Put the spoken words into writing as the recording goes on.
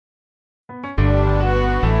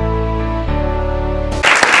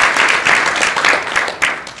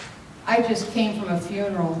I just came from a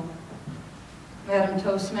funeral. Madam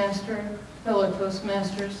Toastmaster, fellow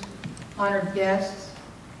Toastmasters, honored guests.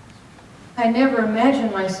 I never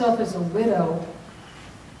imagined myself as a widow.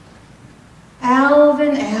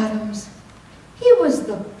 Alvin Adams, he was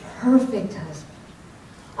the perfect husband.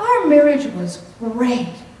 Our marriage was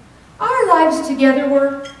great. Our lives together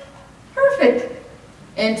were perfect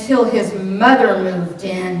until his mother moved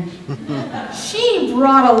in. She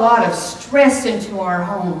brought a lot of stress into our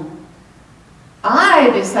home. I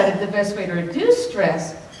decided the best way to reduce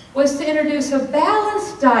stress was to introduce a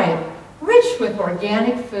balanced diet rich with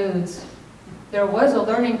organic foods. There was a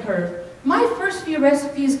learning curve. My first few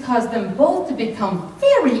recipes caused them both to become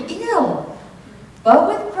very ill. But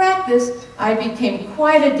with practice, I became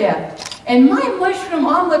quite adept, and my mushroom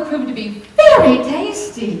omelet proved to be very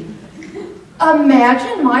tasty.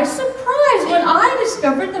 Imagine my surprise when I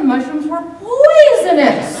discovered the mushrooms were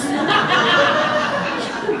poisonous.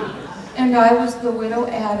 And I was the widow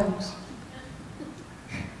Adams.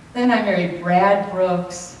 Then I married Brad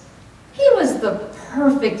Brooks. He was the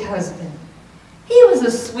perfect husband. He was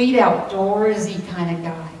a sweet, outdoorsy kind of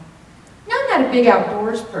guy. Now, I'm not a big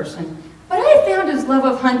outdoors person, but I found his love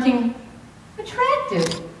of hunting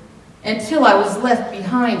attractive until I was left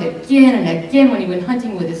behind again and again when he went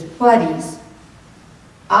hunting with his buddies.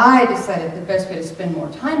 I decided the best way to spend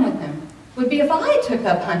more time with him would be if I took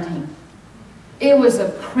up hunting. It was a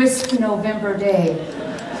crisp November day.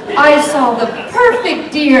 I saw the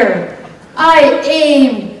perfect deer. I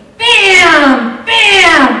aimed, bam,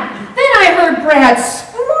 bam. Then I heard Brad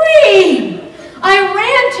scream. I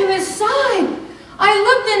ran to his side. I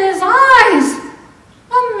looked in his eyes.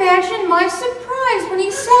 Imagine my surprise when he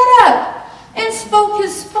sat up and spoke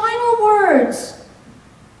his final words.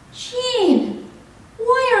 "Gene,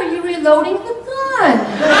 why are you reloading the gun?"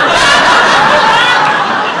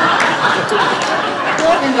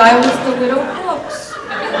 And I was the widow Brooks.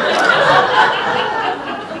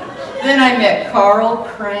 Then I met Carl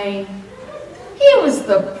Crane. He was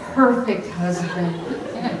the perfect husband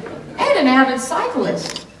and an avid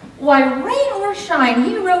cyclist. Why, rain or shine,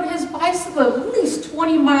 he rode his bicycle at least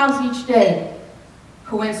 20 miles each day.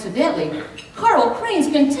 Coincidentally, Carl Crane's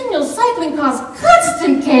continual cycling caused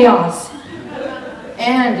constant chaos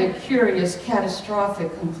and a curious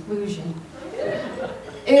catastrophic conclusion.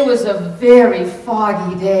 It was a very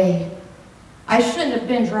foggy day. I shouldn't have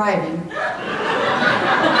been driving.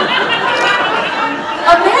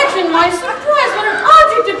 Imagine my surprise when an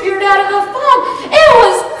object appeared out of the fog. It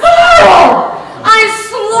was Carl! I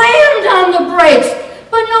slammed on the brakes,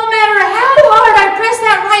 but no matter how hard I pressed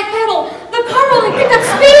that right pedal, the car only picked up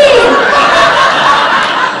speed.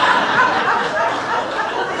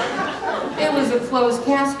 It was a closed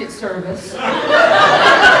casket service.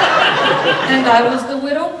 And I was the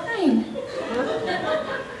widow Crane.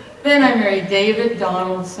 Then I married David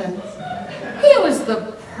Donaldson. He was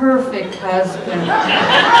the perfect husband,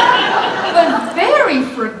 but very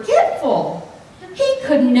forgetful. He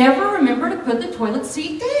could never remember to put the toilet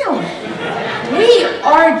seat down. We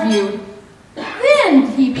argued. Then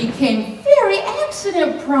he became very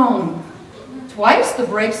accident prone. Twice the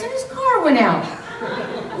brakes in his car went out.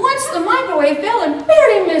 Once the microwave fell and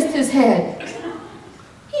barely missed his head.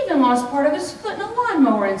 He even lost part of his foot in a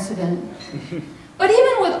lawnmower incident. But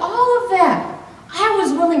even with all of that, I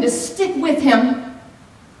was willing to stick with him.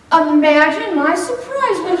 Imagine my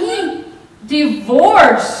surprise when he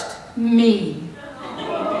divorced me.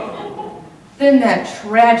 Then that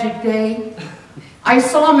tragic day, I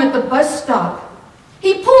saw him at the bus stop.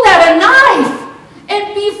 He pulled out a knife,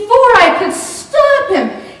 and before I could stop him,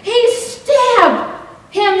 he stabbed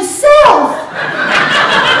himself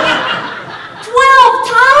 12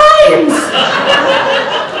 times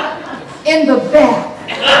in the back.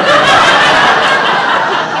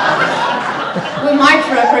 With my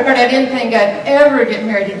track record, I didn't think I'd ever get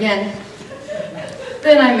married again.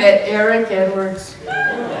 Then I met Eric Edwards.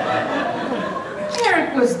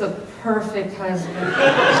 Eric was the perfect husband.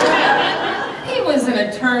 He was an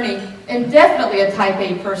attorney and definitely a type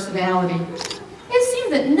A personality. It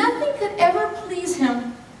seemed that nothing could ever please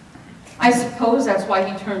him. I suppose that's why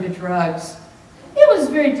he turned to drugs. It was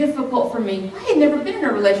very difficult for me. I had never been in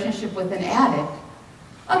a relationship with an addict.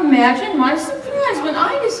 Imagine my surprise when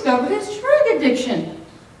I discovered his drug addiction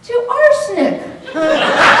to arsenic.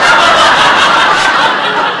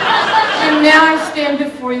 And now I stand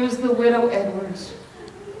before you as the widow Edwards.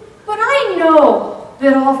 But I know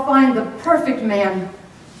that I'll find the perfect man.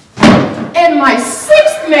 And my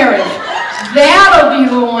 6th marriage, that'll be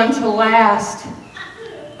the one to last.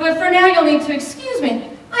 But for now, you'll need to excuse me.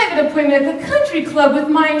 I have an appointment at the country club with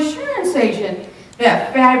my insurance agent,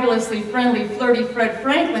 that fabulously friendly, flirty Fred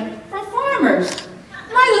Franklin from Farmers.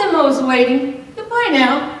 My limo's waiting. Goodbye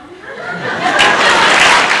now.